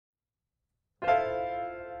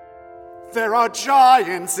There are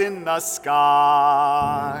giants in the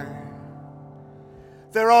sky.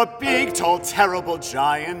 There are big, tall, terrible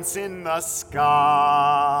giants in the sky.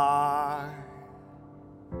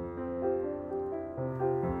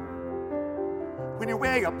 When you're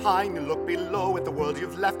way up high and you look below at the world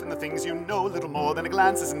you've left and the things you know, little more than a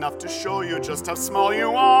glance is enough to show you just how small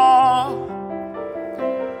you are.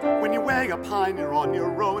 When you're way up high and you're on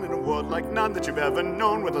your own in a world like none that you've ever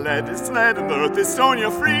known, where the lead is lead and the earth is stone,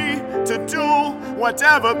 you're free to do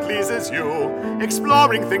whatever pleases you,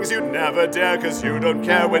 exploring things you'd never dare, 'cause you don't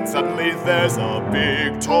care when suddenly there's a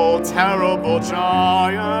big, tall, terrible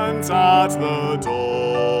giant at the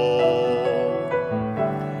door.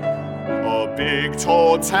 A big,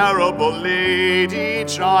 tall, terrible lady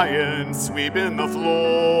giant sweeping the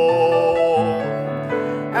floor.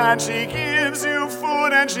 And she gives you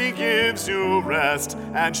food and she gives you rest,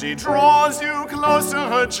 and she draws you close to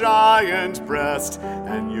her giant breast,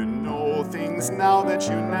 and you know things now that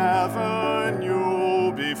you never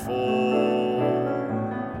knew before.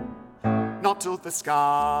 Not to the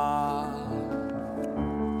sky.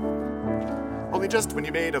 Only just when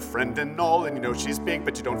you made a friend and all, and you know she's big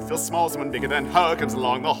but you don't feel small, someone bigger than her comes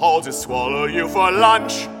along the hall to swallow you for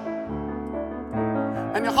lunch.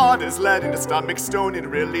 And your heart is lead and your stomach stone, and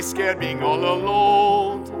you're really scared being all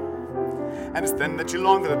alone. And it's then that you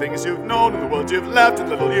long for the things you've known and the world you've left, and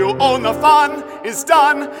little you own. The fun is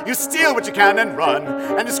done. You steal what you can and run,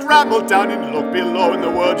 and you scramble down and you look below, and the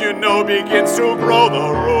world you know begins to grow.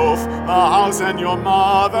 The roof, the house, and your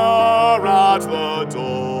mother at the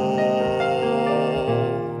door.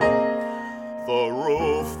 The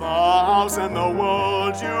roof, the house, and the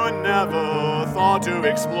world you never thought to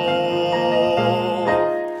explore.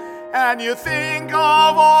 And you think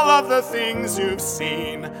of all of the things you've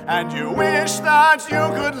seen, and you wish that you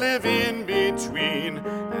could live in between,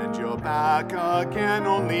 and you're back again,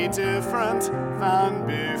 only different than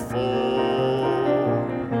before.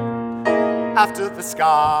 After the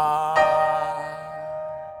sky,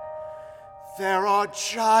 there are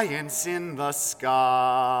giants in the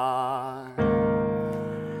sky.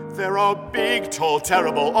 There are big, tall,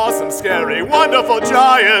 terrible, awesome, scary, wonderful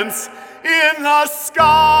giants in the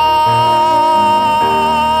sky.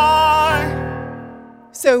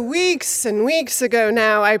 So weeks and weeks ago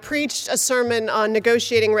now, I preached a sermon on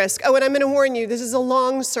negotiating risk. Oh, and I'm going to warn you, this is a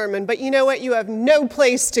long sermon, but you know what? You have no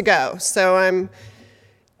place to go. So I'm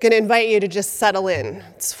going to invite you to just settle in.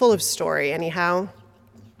 It's full of story anyhow.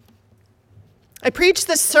 I preached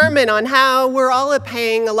this sermon on how we're all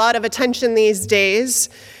paying a lot of attention these days,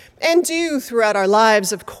 and do throughout our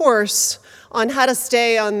lives, of course, on how to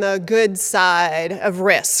stay on the good side of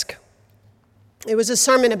risk. It was a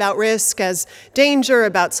sermon about risk as danger,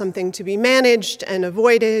 about something to be managed and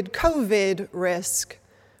avoided. COVID risk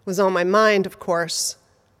was on my mind, of course.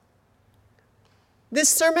 This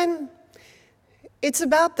sermon, it's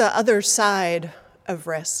about the other side of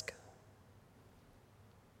risk.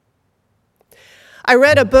 I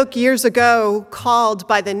read a book years ago called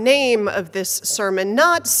by the name of this sermon.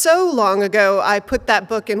 Not so long ago, I put that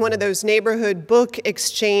book in one of those neighborhood book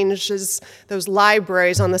exchanges, those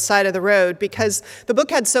libraries on the side of the road, because the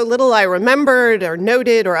book had so little I remembered or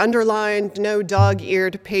noted or underlined, no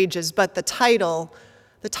dog-eared pages, but the title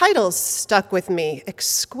stuck with me,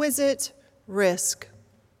 Exquisite Risk.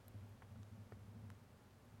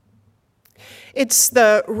 It's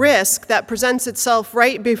the risk that presents itself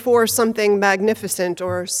right before something magnificent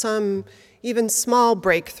or some even small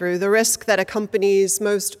breakthrough, the risk that accompanies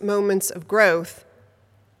most moments of growth.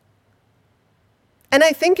 And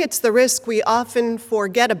I think it's the risk we often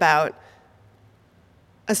forget about,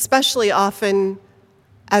 especially often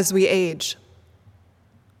as we age.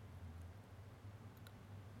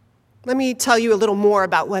 Let me tell you a little more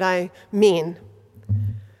about what I mean.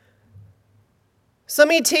 So let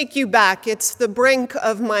me take you back. It's the brink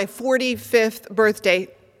of my 45th birthday,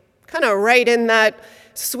 kind of right in that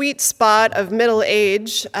sweet spot of middle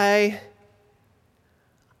age. I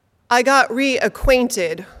got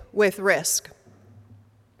reacquainted with risk.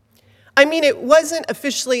 I mean, it wasn't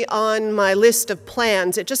officially on my list of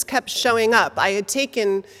plans. It just kept showing up. I had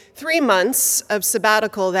taken 3 months of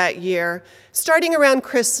sabbatical that year, starting around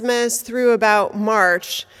Christmas through about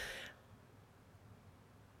March.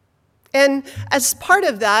 And as part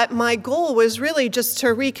of that, my goal was really just to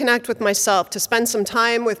reconnect with myself, to spend some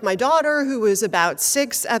time with my daughter, who was about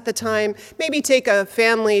 6 at the time, maybe take a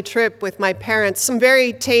family trip with my parents, some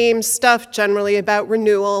very tame stuff generally about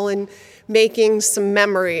renewal and making some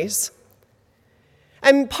memories.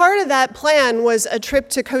 And part of that plan was a trip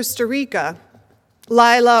to Costa Rica,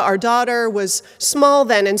 Lila, our daughter, was small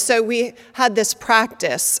then, and so we had this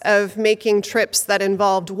practice of making trips that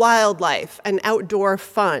involved wildlife and outdoor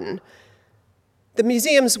fun. The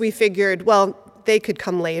museums, we figured, well, they could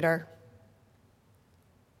come later.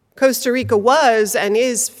 Costa Rica was and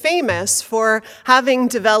is famous for having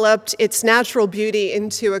developed its natural beauty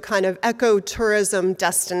into a kind of ecotourism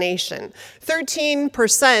destination.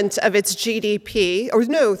 13% of its GDP,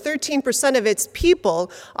 13% of its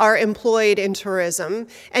people are employed in tourism,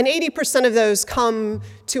 and 80% of those come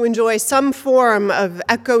to enjoy some form of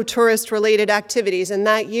ecotourist-related activities. And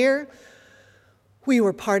that year, we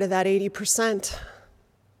were part of that 80%.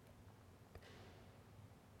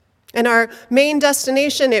 And our main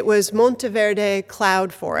destination, it was Monteverde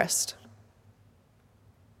Cloud Forest.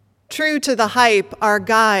 True to the hype, our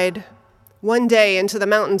guide, one day into the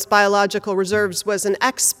mountain's biological reserves, was an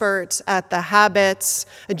expert at the habits,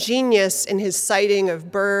 a genius in his sighting of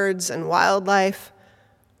birds and wildlife.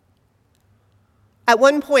 At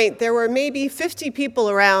one point, there were maybe 50 people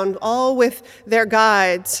around, all with their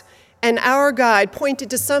guides, and our guide pointed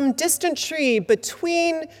to some distant tree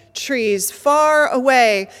between trees far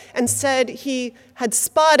away and said he had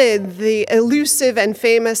spotted the elusive and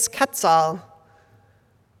famous quetzal.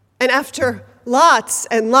 And after lots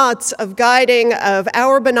and lots of guiding of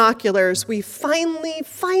our binoculars, we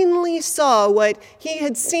finally saw what he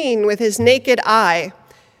had seen with his naked eye.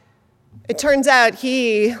 It turns out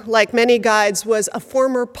he, like many guides, was a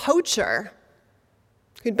former poacher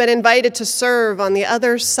who'd been invited to serve on the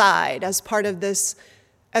other side as part of this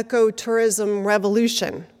ecotourism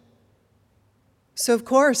revolution. So of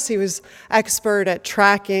course he was expert at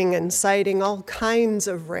tracking and sighting all kinds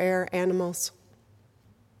of rare animals.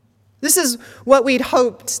 This is what we'd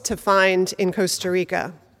hoped to find in Costa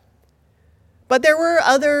Rica. But there were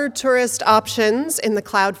other tourist options in the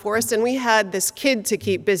cloud forest, and we had this kid to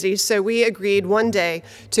keep busy, so we agreed one day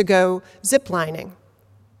to go ziplining.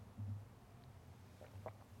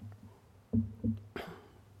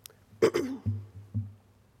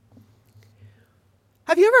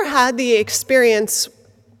 Have you ever had the experience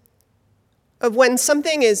of when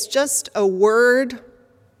something is just a word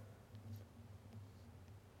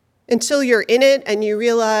until you're in it and you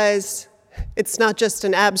realize it's not just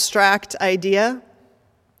an abstract idea?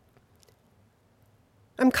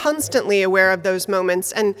 I'm constantly aware of those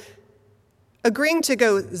moments, and agreeing to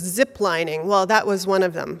go ziplining, well, that was one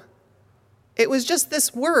of them. It was just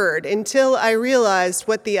this word until I realized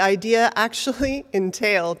what the idea actually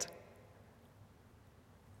entailed.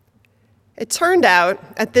 It turned out,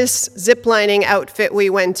 at this ziplining outfit we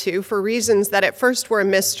went to, for reasons that at first were a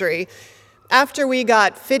mystery, after we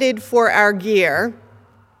got fitted for our gear,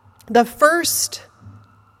 the first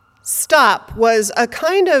stop was a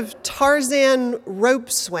kind of Tarzan rope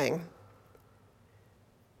swing.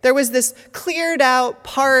 There was this cleared out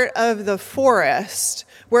part of the forest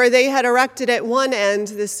where they had erected at one end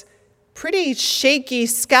this pretty shaky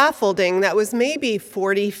scaffolding that was maybe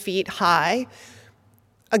 40 feet high.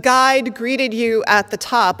 A guide greeted you at the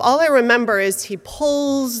top. All I remember is he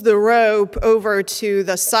pulls the rope over to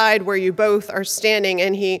the side where you both are standing,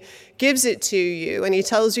 and he gives it to you, and he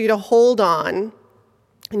tells you to hold on,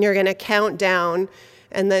 and you're going to count down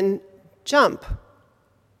and then jump.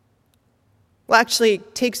 Well, actually, he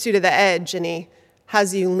takes you to the edge, and he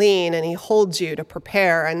has you lean, and he holds you to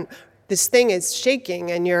prepare, and this thing is shaking,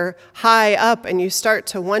 and you're high up, and you start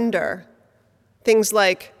to wonder things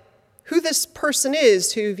like who this person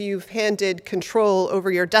is who you've handed control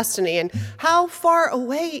over your destiny, and how far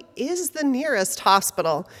away is the nearest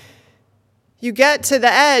hospital. You get to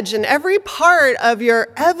the edge, and every part of your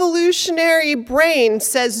evolutionary brain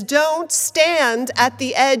says, don't stand at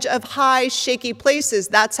the edge of high, shaky places.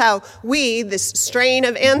 That's how we, this strain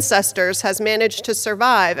of ancestors, has managed to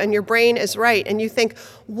survive. And your brain is right. And you think,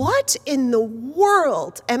 what in the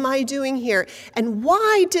world am I doing here? And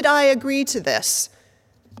why did I agree to this?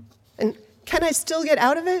 And can I still get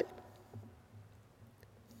out of it?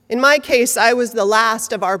 In my case, I was the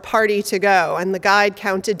last of our party to go, and the guide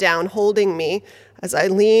counted down, holding me as I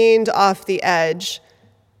leaned off the edge.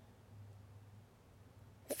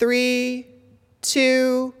 3,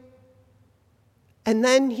 2, and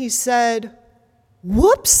then he said,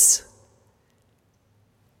 whoops!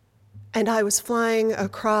 And I was flying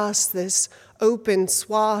across this open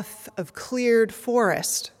swath of cleared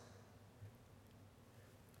forest.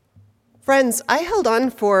 Friends, I held on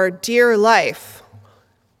for dear life,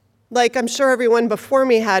 like I'm sure everyone before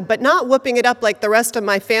me had, but not whooping it up like the rest of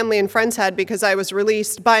my family and friends had because I was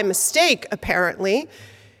released by mistake, apparently.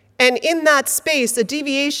 And in that space, a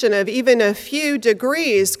deviation of even a few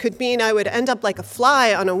degrees could mean I would end up like a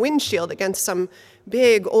fly on a windshield against some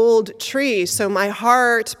big old tree, so my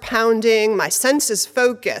heart pounding, my senses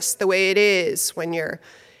focused the way it is when you're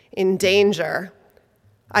in danger.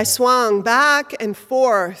 I swung back and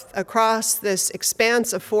forth across this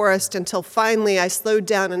expanse of forest until finally I slowed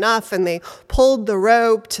down enough and they pulled the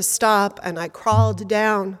rope to stop and I crawled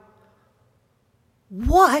down.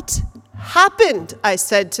 "What happened?" I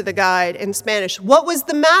said to the guide in Spanish. "What was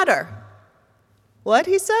the matter?" "What?"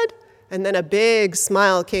 he said, and then a big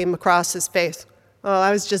smile came across his face. "Oh,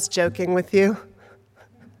 I was just joking with you."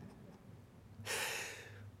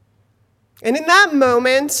 And in that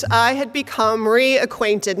moment, I had become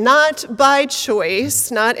reacquainted, not by choice,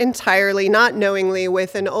 not entirely, not knowingly,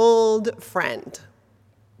 with an old friend.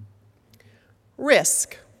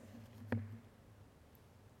 Risk.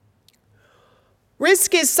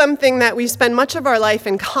 Risk is something that we spend much of our life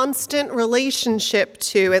in constant relationship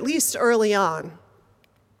to, at least early on.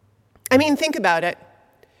 I mean, think about it.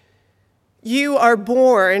 You are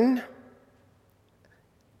born,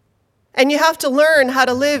 and you have to learn how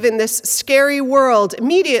to live in this scary world.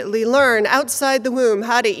 Immediately learn outside the womb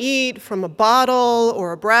how to eat from a bottle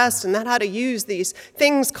or a breast, and then how to use these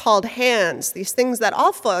things called hands, these things that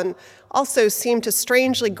often also seem to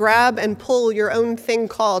strangely grab and pull your own thing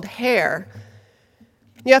called hair.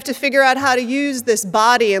 You have to figure out how to use this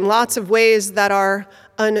body in lots of ways that are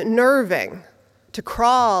unnerving. To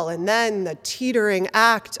crawl, and then the teetering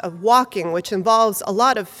act of walking, which involves a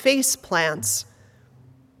lot of face plants.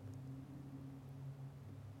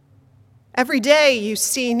 Every day you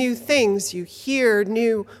see new things, you hear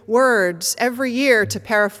new words. Every year, to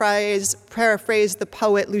paraphrase the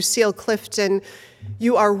poet Lucille Clifton,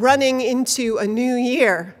 you are running into a new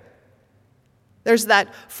year. There's that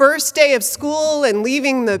first day of school and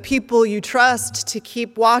leaving the people you trust to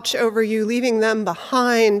keep watch over you, leaving them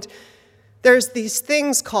behind. There's these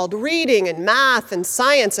things called reading and math and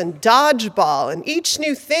science and dodgeball, and each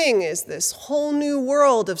new thing is this whole new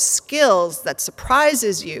world of skills that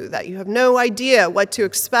surprises you, that you have no idea what to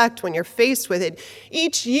expect when you're faced with it.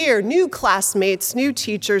 Each year, new classmates, new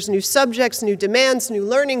teachers, new subjects, new demands, new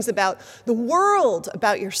learnings about the world,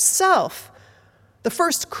 about yourself. The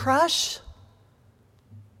first crush,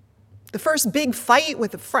 the first big fight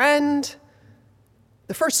with a friend,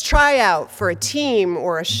 the first tryout for a team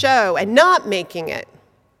or a show and not making it.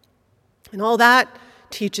 And all that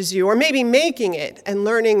teaches you, or maybe making it and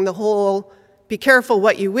learning the whole be careful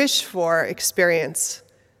what you wish for experience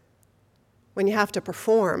when you have to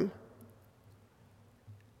perform.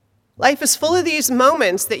 Life is full of these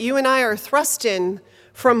moments that you and I are thrust in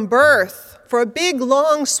from birth, for a big,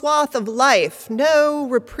 long swath of life, no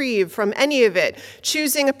reprieve from any of it.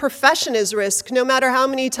 Choosing a profession is risk, no matter how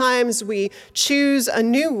many times we choose a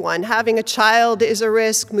new one. Having a child is a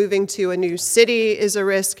risk. Moving to a new city is a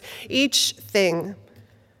risk. Each thing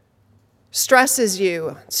stresses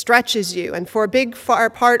you, stretches you, and for a big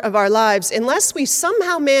part of our lives, unless we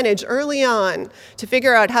somehow manage early on to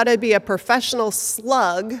figure out how to be a professional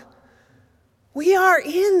slug, we are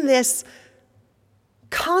in this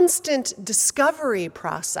constant discovery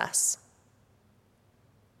process.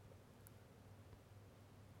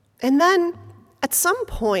 And then, at some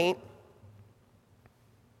point,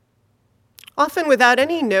 often without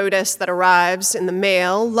any notice that arrives in the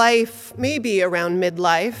mail, life, maybe around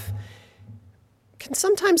midlife, can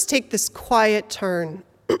sometimes take this quiet turn.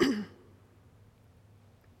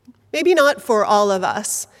 Maybe not for all of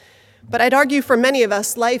us, but I'd argue for many of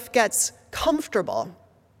us, life gets comfortable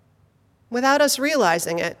without us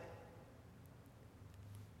realizing it.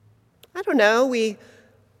 I don't know, we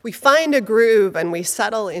find a groove and we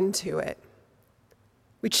settle into it.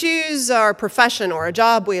 We choose our profession or a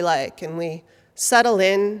job we like and we settle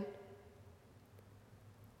in.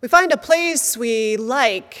 We find a place we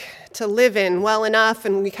like to live in well enough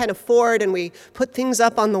and we can afford, and we put things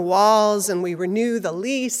up on the walls and we renew the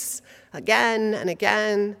lease again and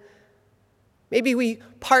again. Maybe we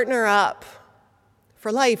partner up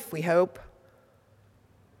for life, we hope,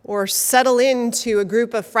 or settle into a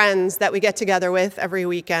group of friends that we get together with every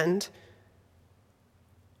weekend.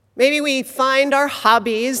 Maybe we find our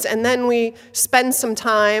hobbies and then we spend some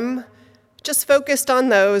time just focused on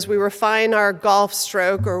those. We refine our golf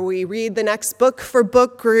stroke, or we read the next book for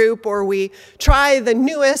book group, or we try the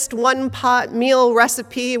newest one-pot meal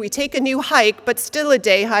recipe. We take a new hike, but still a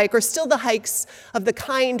day hike, or still the hikes of the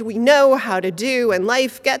kind we know how to do, and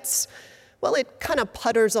life gets, well, it kind of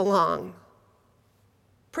putters along,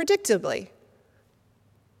 predictably.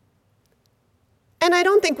 And I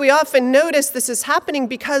don't think we often notice this is happening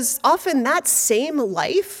because often that same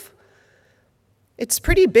life, it's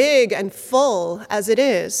pretty big and full as it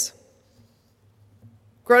is.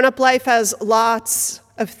 Grown-up life has lots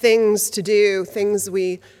of things to do, things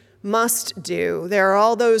we must do. There are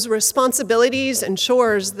all those responsibilities and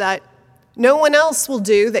chores that no one else will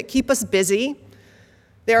do that keep us busy.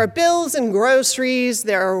 There are bills and groceries,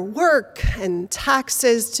 there are work and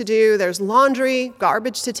taxes to do, there's laundry,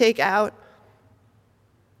 garbage to take out.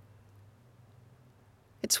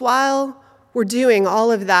 It's while we're doing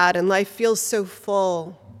all of that and life feels so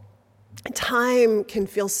full, and time can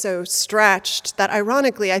feel so stretched that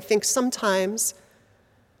ironically, I think sometimes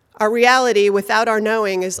our reality without our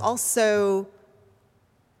knowing is also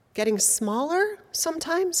getting smaller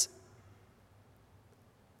sometimes.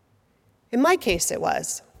 In my case, it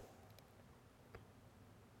was.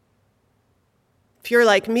 If you're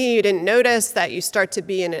like me, you didn't notice that you start to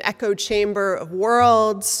be in an echo chamber of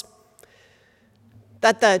worlds,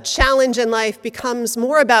 that the challenge in life becomes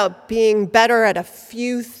more about being better at a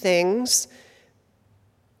few things,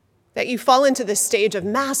 that you fall into this stage of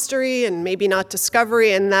mastery and maybe not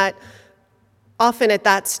discovery, and that often at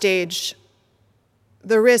that stage,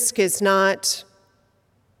 the risk is not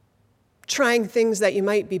trying things that you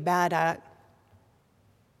might be bad at,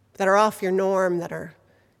 that are off your norm, that are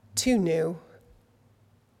too new.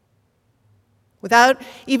 Without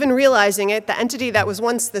even realizing it, the entity that was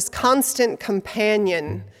once this constant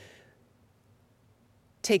companion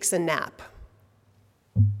takes a nap.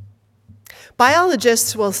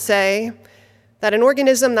 Biologists will say that an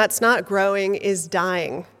organism that's not growing is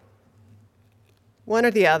dying. One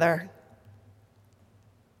or the other.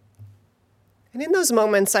 And in those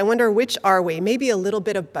moments, I wonder, which are we? Maybe a little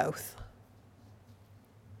bit of both.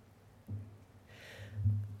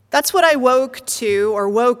 That's what I woke to or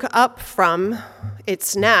woke up from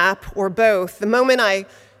its nap, or both, the moment I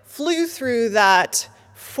flew through that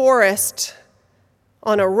forest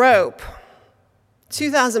on a rope,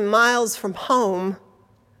 2,000 miles from home,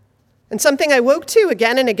 and something I woke to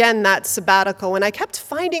again and again that sabbatical, when I kept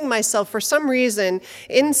finding myself, for some reason,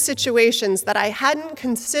 in situations that I hadn't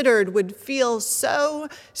considered would feel so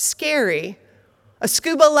scary. A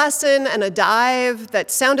scuba lesson and a dive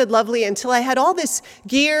that sounded lovely until I had all this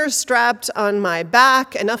gear strapped on my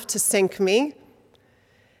back, enough to sink me.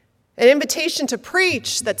 An invitation to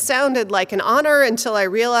preach that sounded like an honor until I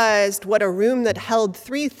realized what a room that held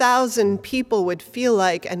 3,000 people would feel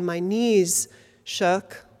like, and my knees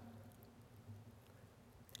shook.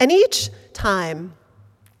 And each time,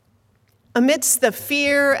 amidst the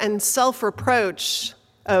fear and self-reproach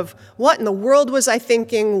of what in the world was I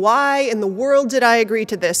thinking, why in the world did I agree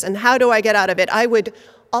to this, and how do I get out of it, I would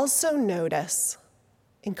also notice,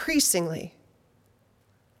 increasingly,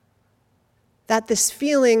 that this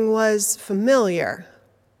feeling was familiar.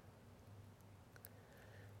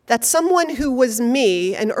 That someone who was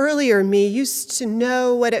me, an earlier me, used to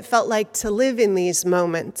know what it felt like to live in these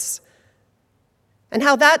moments, and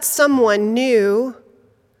how that someone knew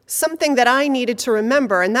something that I needed to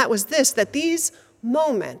remember, and that was this, that these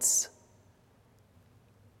moments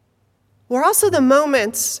were also the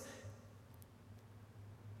moments,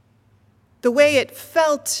 the way it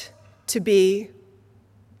felt to be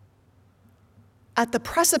at the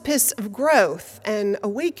precipice of growth and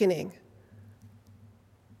awakening.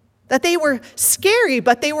 That they were scary,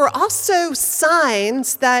 but they were also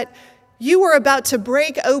signs that you were about to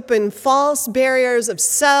break open false barriers of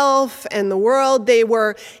self and the world. They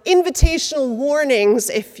were invitational warnings,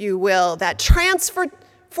 if you will, that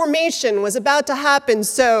transformation was about to happen.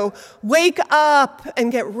 So wake up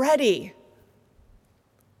and get ready.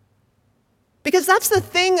 Because that's the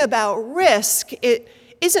thing about risk. It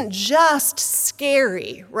isn't just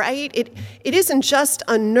scary, right? It isn't just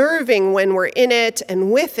unnerving when we're in it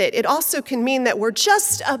and with it. It also can mean that we're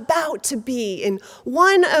just about to be in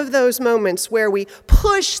one of those moments where we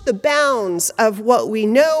push the bounds of what we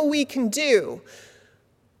know we can do.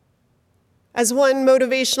 As one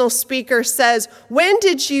motivational speaker says, when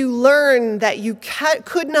did you learn that you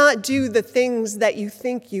could not do the things that you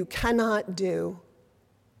think you cannot do?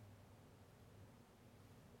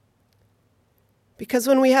 Because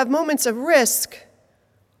when we have moments of risk,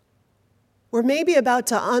 we're maybe about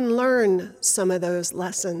to unlearn some of those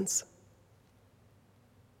lessons.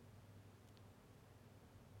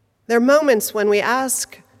 There are moments when we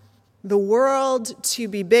ask the world to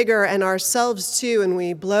be bigger and ourselves too, and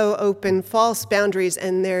we blow open false boundaries,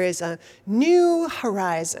 and there is a new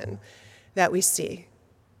horizon that we see.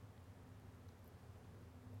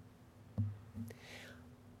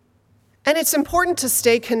 And it's important to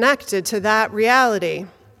stay connected to that reality.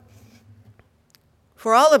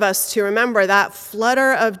 For all of us to remember that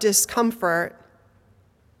flutter of discomfort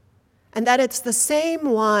And that it's the same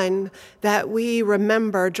one that we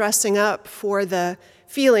remember dressing up for the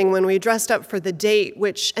feeling when we dressed up for the date,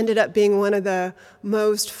 which ended up being one of the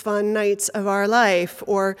most fun nights of our life,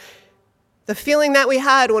 or the feeling that we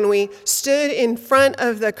had when we stood in front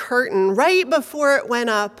of the curtain right before it went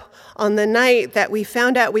up on the night that we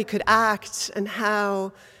found out we could act, and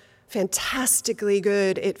how fantastically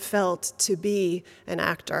good it felt to be an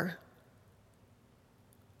actor.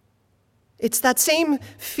 It's that same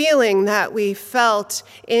feeling that we felt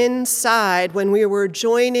inside when we were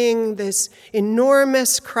joining this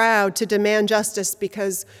enormous crowd to demand justice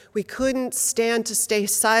because we couldn't stand to stay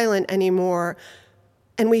silent anymore.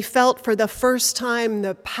 And we felt for the first time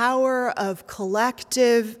the power of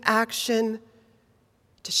collective action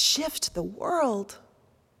to shift the world.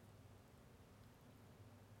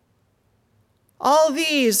 All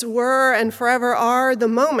these were and forever are the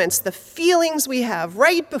moments, the feelings we have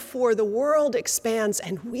right before the world expands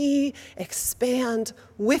and we expand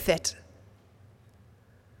with it.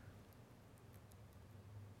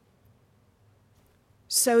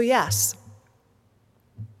 So yes,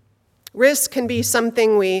 risk can be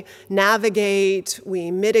something we navigate, we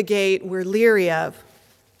mitigate, we're leery of.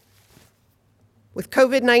 With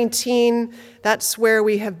COVID-19, that's where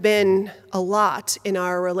we have been a lot in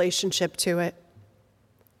our relationship to it.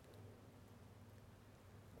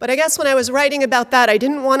 But I guess when I was writing about that, I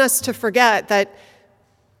didn't want us to forget that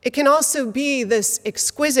it can also be this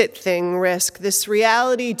exquisite thing, risk, this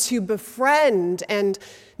reality to befriend and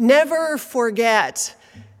never forget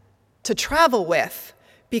to travel with.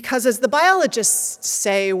 Because as the biologists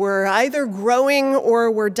say, we're either growing or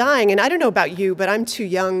we're dying. And I don't know about you, but I'm too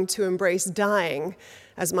young to embrace dying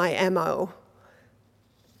as my MO.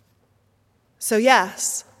 So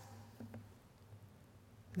yes,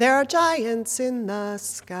 there are giants in the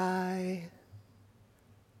sky.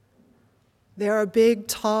 There are big,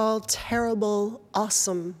 tall, terrible,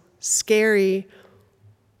 awesome, scary,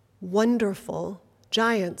 wonderful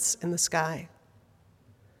giants in the sky.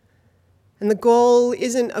 And the goal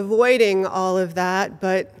isn't avoiding all of that,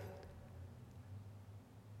 but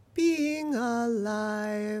being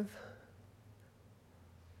alive.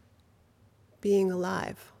 Being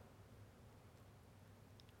alive.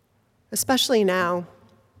 Especially now.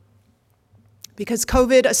 Because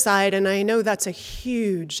COVID aside, and I know that's a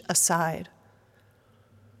huge aside,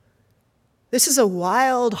 this is a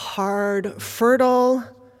wild, hard, fertile,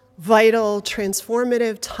 vital,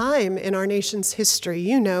 transformative time in our nation's history.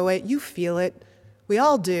 You know it, you feel it, we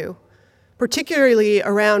all do, particularly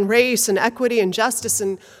around race and equity and justice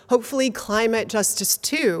and hopefully climate justice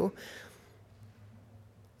too.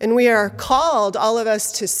 And we are called, all of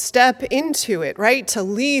us, to step into it, right? To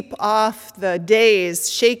leap off the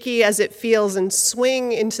days, shaky as it feels, and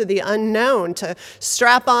swing into the unknown, to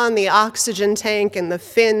strap on the oxygen tank and the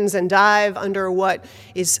fins and dive under what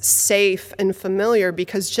is safe and familiar,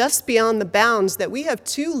 because just beyond the bounds that we have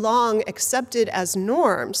too long accepted as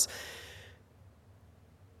norms,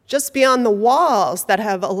 just beyond the walls that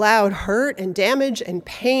have allowed hurt and damage and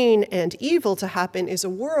pain and evil to happen, is a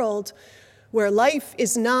world where life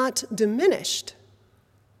is not diminished,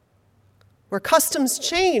 where customs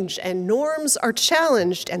change and norms are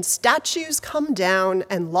challenged and statues come down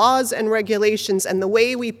and laws and regulations and the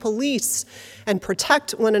way we police and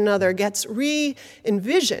protect one another gets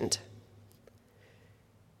re-envisioned.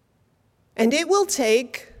 And it will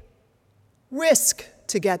take risk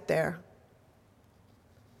to get there.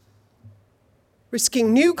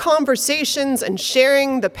 Risking new conversations and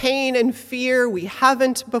sharing the pain and fear we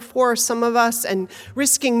haven't before, some of us, and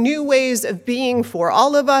risking new ways of being for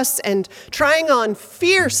all of us, and trying on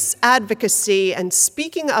fierce advocacy and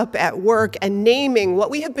speaking up at work and naming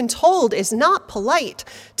what we have been told is not polite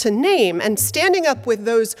to name, and standing up with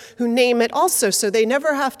those who name it also so they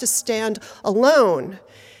never have to stand alone,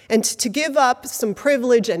 and to give up some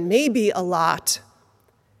privilege and maybe a lot,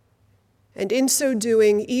 and in so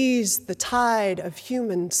doing, ease the tide of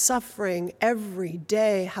human suffering every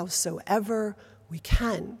day, howsoever we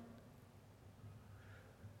can.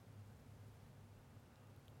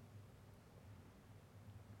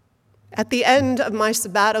 At the end of my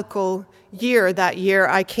sabbatical year that year,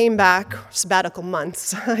 I came back, sabbatical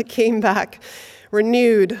months, I came back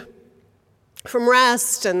renewed from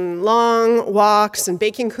rest and long walks and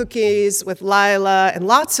baking cookies with Lila and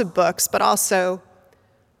lots of books, but also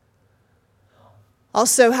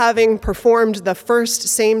having performed the first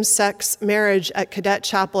same-sex marriage at Cadet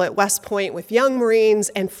Chapel at West Point with young Marines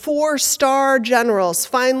and 4-star generals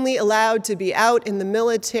finally allowed to be out in the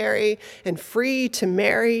military and free to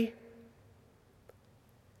marry.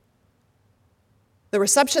 The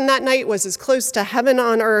reception that night was as close to heaven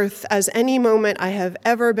on earth as any moment I have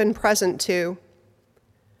ever been present to.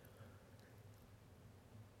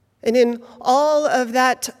 And in all of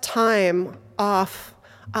that time off,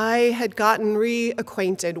 I had gotten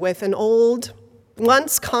reacquainted with an old,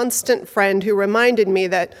 once constant friend who reminded me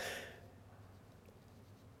that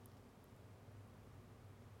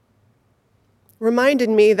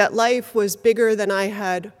life was bigger than I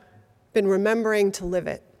had been remembering to live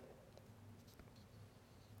it.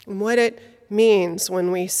 And what it means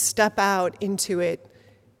when we step out into it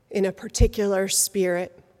in a particular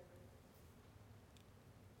spirit.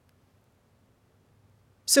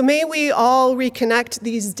 So may we all reconnect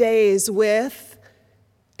these days with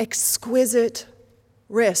exquisite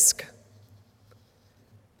risk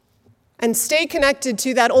and stay connected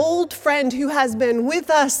to that old friend who has been with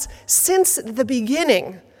us since the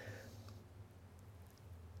beginning,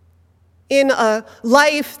 in a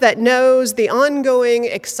life that knows the ongoing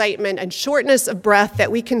excitement and shortness of breath that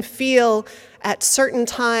we can feel at certain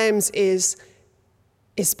times is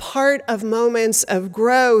part of moments of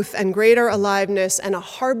growth and greater aliveness and a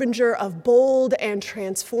harbinger of bold and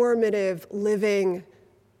transformative living.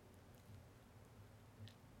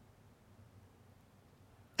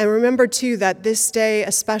 And remember, too, that this day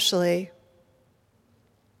especially,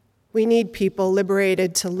 we need people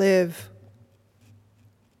liberated to live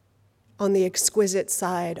on the exquisite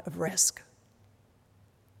side of risk.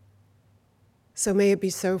 So may it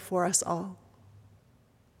be so for us all.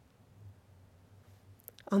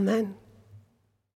 Amen.